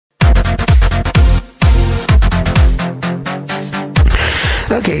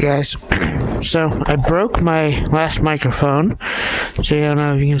Okay guys, so I broke my last microphone. See, I don't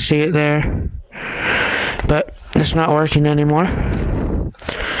know if you can see it there, but it's not working anymore.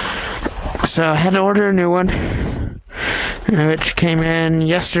 So I had to order a new one, which came in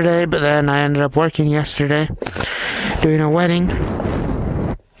yesterday, but then I ended up working yesterday, doing a wedding.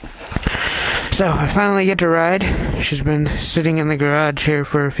 So I finally get to ride. She's been sitting in the garage here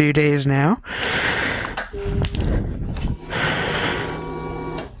for a few days now.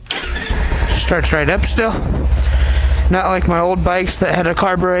 Starts right up still. Not like my old bikes that had a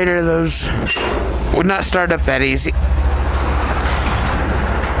carburetor. Those would not start up that easy.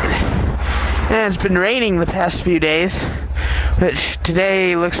 And it's been raining the past few days, which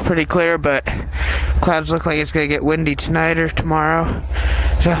today looks pretty clear, but clouds look like it's going to get windy tonight or tomorrow.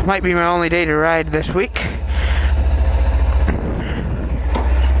 So it might be my only day to ride this week.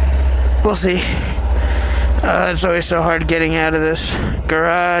 We'll see. It's always so hard getting out of this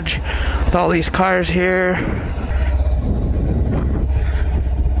garage with all these cars here.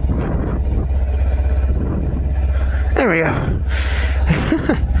 There we go.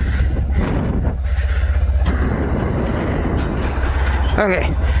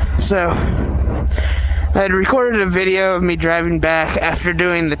 Okay, so I had recorded a video of me driving back after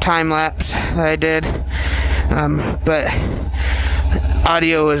doing the time lapse that I did, but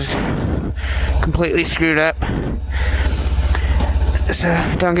audio was completely screwed up, so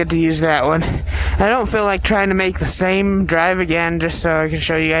I don't get to use that one. I don't feel like trying to make the same drive again just so I can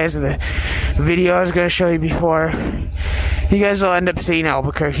show you guys the video I was going to show you before. You guys will end up seeing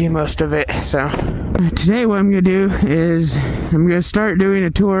Albuquerque, most of it. So today what I'm going to do is I'm going to start doing a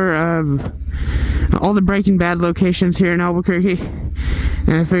tour of all the Breaking Bad locations here in Albuquerque,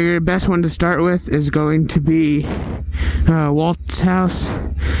 and I figure the best one to start with is going to be Walts' house.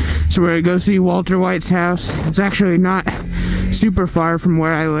 So we're going to go see Walter White's house. It's actually not super far from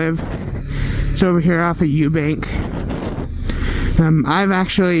where I live. It's over here off of Eubank. I've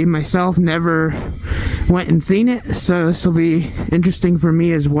actually myself never went and seen it, so this will be interesting for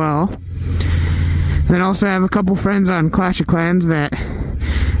me as well. Then also I have a couple friends on Clash of Clans that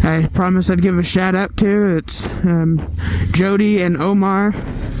I promised I'd give a shout out to. It's Jody and Omar.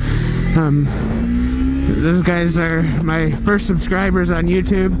 Those guys are my first subscribers on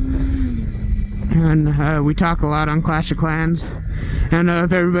YouTube, and we talk a lot on Clash of Clans. I don't know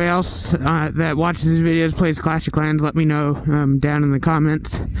if everybody else that watches these videos plays Clash of Clans. Let me know down in the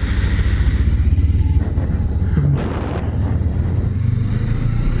comments.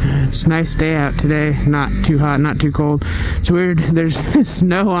 It's a nice day out today. Not too hot, not too cold. It's weird. There's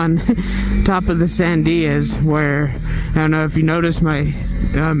snow on top of the Sandias, where I don't know if you noticed my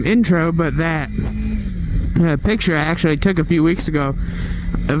intro, but that picture I actually took a few weeks ago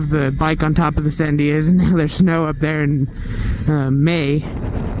of the bike on top of the Sandias, and now there's snow up there in May,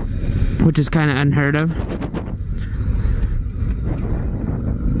 which is kind of unheard of.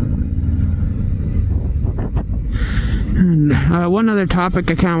 And one other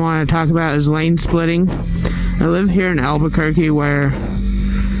topic I kind of want to talk about is lane splitting. I live here in Albuquerque, where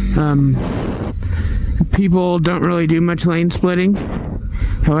people don't really do much lane splitting.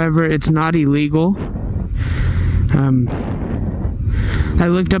 However, it's not illegal. I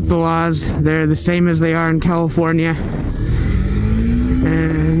looked up the laws. They're the same as they are in California.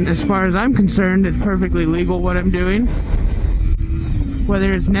 And as far as I'm concerned, it's perfectly legal what I'm doing.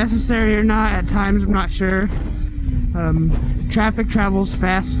 Whether it's necessary or not, at times I'm not sure. Traffic travels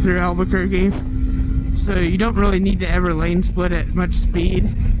fast through Albuquerque, so you don't really need to ever lane split at much speed.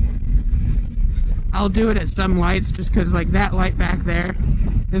 I'll do it at some lights just because, like, that light back there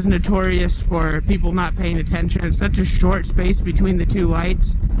is notorious for people not paying attention. It's such a short space between the two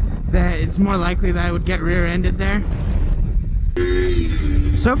lights that it's more likely that I would get rear-ended there.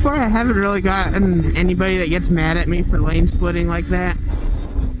 So far I haven't really gotten anybody that gets mad at me for lane splitting like that.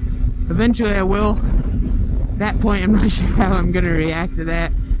 Eventually I will. At that point I'm not sure how I'm going to react to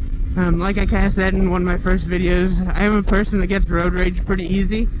that. Like I kind of said in one of my first videos, I am a person that gets road rage pretty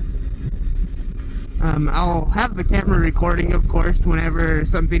easy. I'll have the camera recording, of course, whenever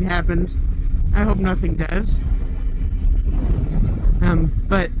something happens. I hope nothing does.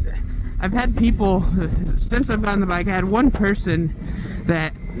 But I've had people, since I've gotten the bike, I had one person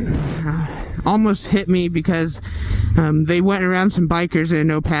that almost hit me because they went around some bikers in a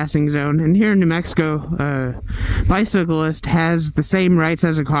no passing zone. And here in New Mexico, a bicyclist has the same rights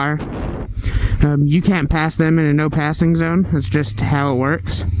as a car. You can't pass them in a no passing zone. That's just how it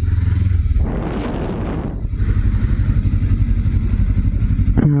works.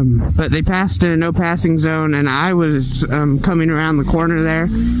 But they passed in a no passing zone, and I was coming around the corner there,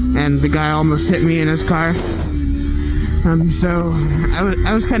 and the guy almost hit me in his car. So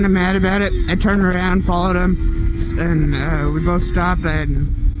I was kind of mad about it. I turned around, followed him, and we both stopped,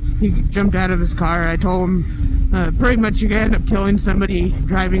 and he jumped out of his car. I told him, pretty much, you're gonna end up killing somebody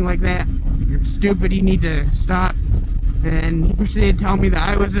driving like that. You're stupid, you need to stop. And he proceeded to tell me that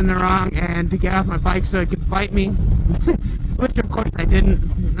I was in the wrong and to get off my bike so he could fight me. Which of course I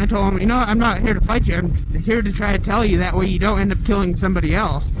didn't. I told him, you know, I'm not here to fight you, I'm here to try to tell you, that way you don't end up killing somebody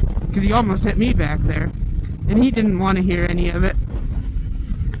else. Because you almost hit me back there. And he didn't want to hear any of it.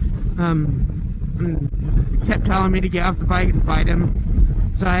 And kept telling me to get off the bike and fight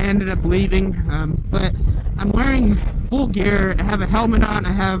him. So I ended up leaving. But I'm wearing full gear. I have a helmet on,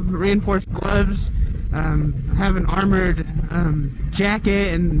 I have reinforced gloves. I have an armored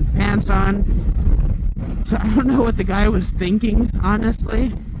jacket and pants on. So I don't know what the guy was thinking,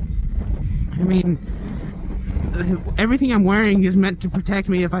 honestly. I mean, everything I'm wearing is meant to protect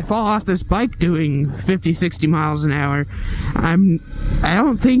me if I fall off this bike doing 50-60 miles an hour. I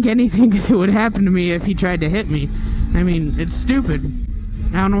don't think anything would happen to me if he tried to hit me. I mean, it's stupid.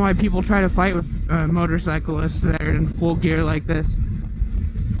 I don't know why people try to fight with motorcyclists that are in full gear like this.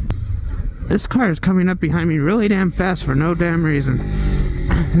 This car is coming up behind me really damn fast for no damn reason.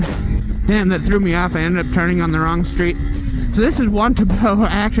 Damn, that threw me off. I ended up turning on the wrong street. So this is Motovlog. I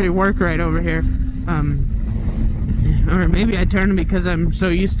actually work right over here. Or maybe I turned because I'm so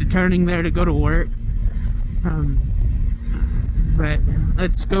used to turning there to go to work. But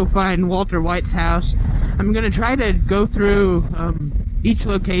let's go find Walter White's house. I'm gonna try to go through each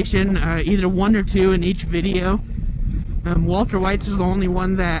location, either 1 or 2 in each video. Walter White's is the only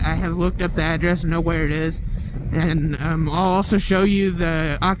one that I have looked up the address and know where it is. And I'll also show you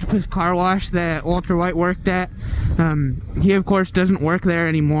the octopus car wash that Walter White worked at. He of course doesn't work there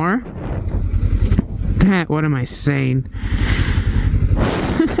anymore. What am I saying?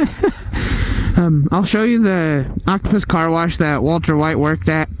 I'll show you the octopus car wash that Walter White worked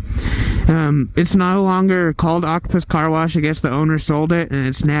at. It's no longer called Octopus Car Wash. I guess the owner sold it, and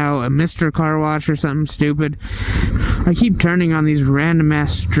it's now a Mr. Car Wash or something stupid. I keep turning on these random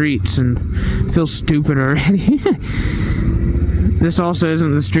ass streets and feel stupid already. This also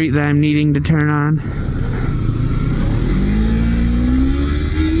isn't the street that I'm needing to turn on.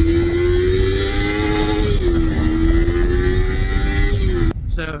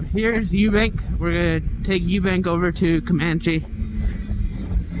 So here's Eubank. We're gonna take Eubank over to Comanche.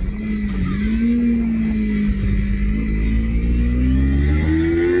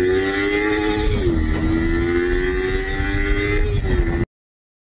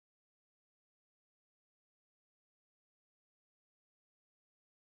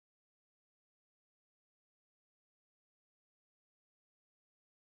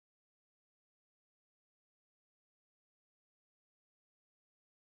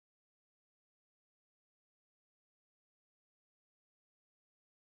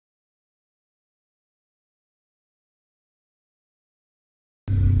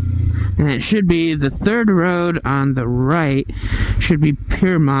 And it should be the third road on the right, should be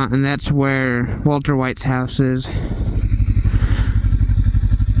Piermont, and that's where Walter White's house is.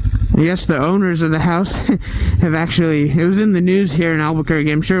 I guess the owners of the house have actually, it was in the news here in Albuquerque.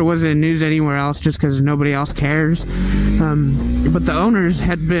 I'm sure it wasn't in the news anywhere else just because nobody else cares. But the owners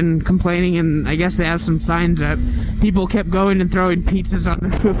had been complaining, and I guess they have some signs up. People kept going and throwing pizzas on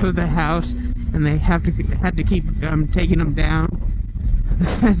the roof of the house, and they had to keep taking them down.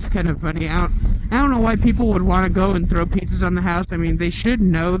 That's kind of funny. I don't know why people would want to go and throw pizzas on the house. I mean, they should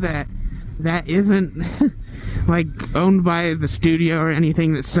know that that isn't like owned by the studio or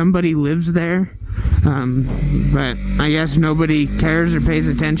anything, that somebody lives there. But I guess nobody cares or pays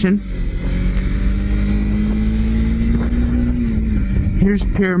attention. Here's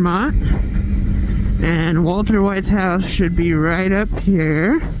Piermont, and Walter White's house should be right up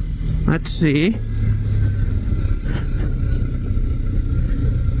here. Let's see.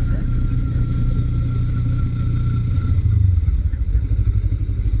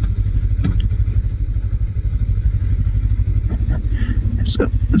 So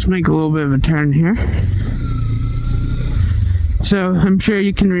let's make a little bit of a turn here. So I'm sure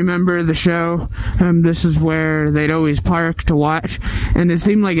you can remember the show. This is where they'd always park to watch, and it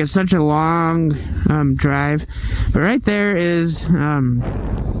seemed like it's such a long drive. But right there is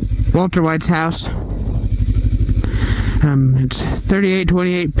Walter White's house. It's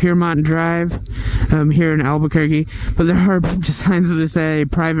 3828 Piermont Drive here in Albuquerque, but there are a bunch of signs that say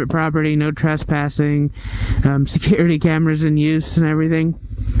private property, no trespassing, security cameras in use and everything.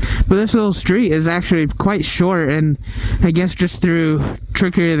 But this little street is actually quite short, and I guess just through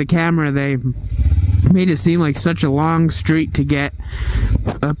trickery of the camera they made it seem like such a long street to get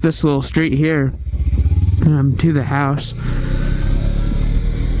up this little street here. to the house.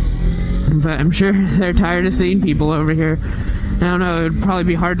 But I'm sure they're tired of seeing people over here. I don't know, it would probably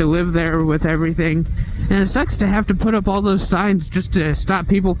be hard to live there with everything. And it sucks to have to put up all those signs just to stop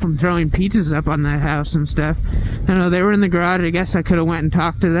people from throwing pizzas up on the house and stuff. I don't know, they were in the garage. I guess I could have went and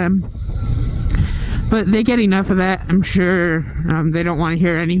talked to them. But they get enough of that, I'm sure. They don't want to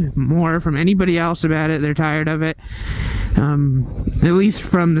hear any more from anybody else about it. They're tired of it. At least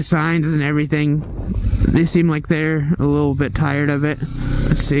from the signs and everything. They seem like they're a little bit tired of it.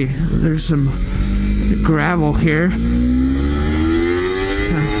 Let's see, there's some gravel here.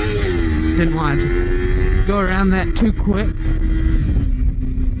 Didn't want to go around that too quick.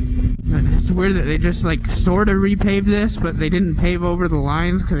 It's weird that they just like sort of repaved this, but they didn't pave over the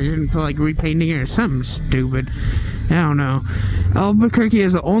lines because they didn't feel like repainting it or something stupid. I don't know. Albuquerque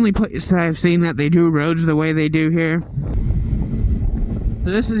is the only place that I've seen that they do roads the way they do here. So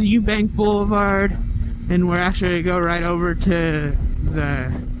this is Eubank Boulevard, and we're actually going to go right over to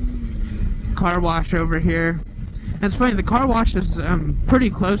the car wash over here. It's funny, the car wash is pretty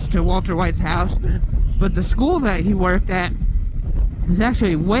close to Walter White's house, but the school that he worked at is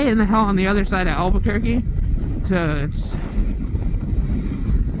actually way in the hell on the other side of Albuquerque. So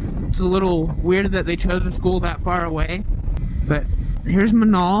it's a little weird that they chose a school that far away. But here's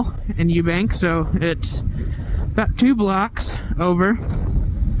Manal and Eubank, so it's about 2 blocks over.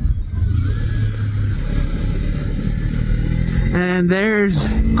 And there's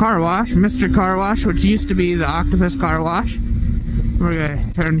Car Wash, Mr. Car Wash, which used to be the Octopus Car Wash. We're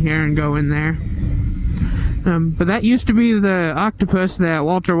gonna turn here and go in there. But that used to be the Octopus that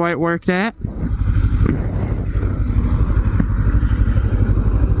Walter White worked at.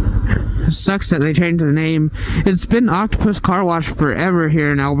 It sucks that they changed the name. It's been Octopus Car Wash forever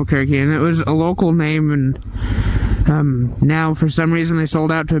here in Albuquerque, and it was a local name, and now for some reason they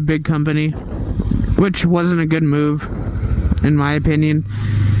sold out to a big company, which wasn't a good move, in my opinion.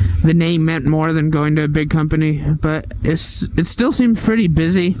 The name meant more than going to a big company, but it still seems pretty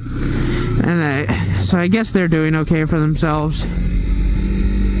busy, and so I guess they're doing okay for themselves.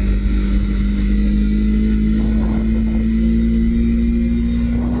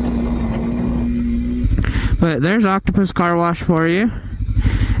 But there's Octopus Car Wash for you.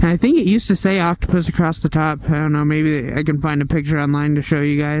 And I think it used to say Octopus across the top. I don't know, maybe I can find a picture online to show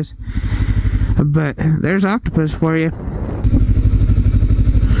you guys. But there's Octopus for you.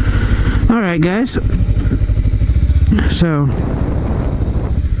 Alright guys, so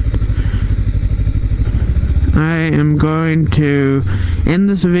I am going to end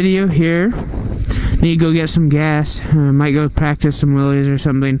this video here. Need to go get some gas. Might go practice some wheelies or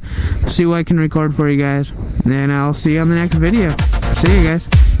something. See what I can record for you guys. And I'll see you on the next video. See you guys.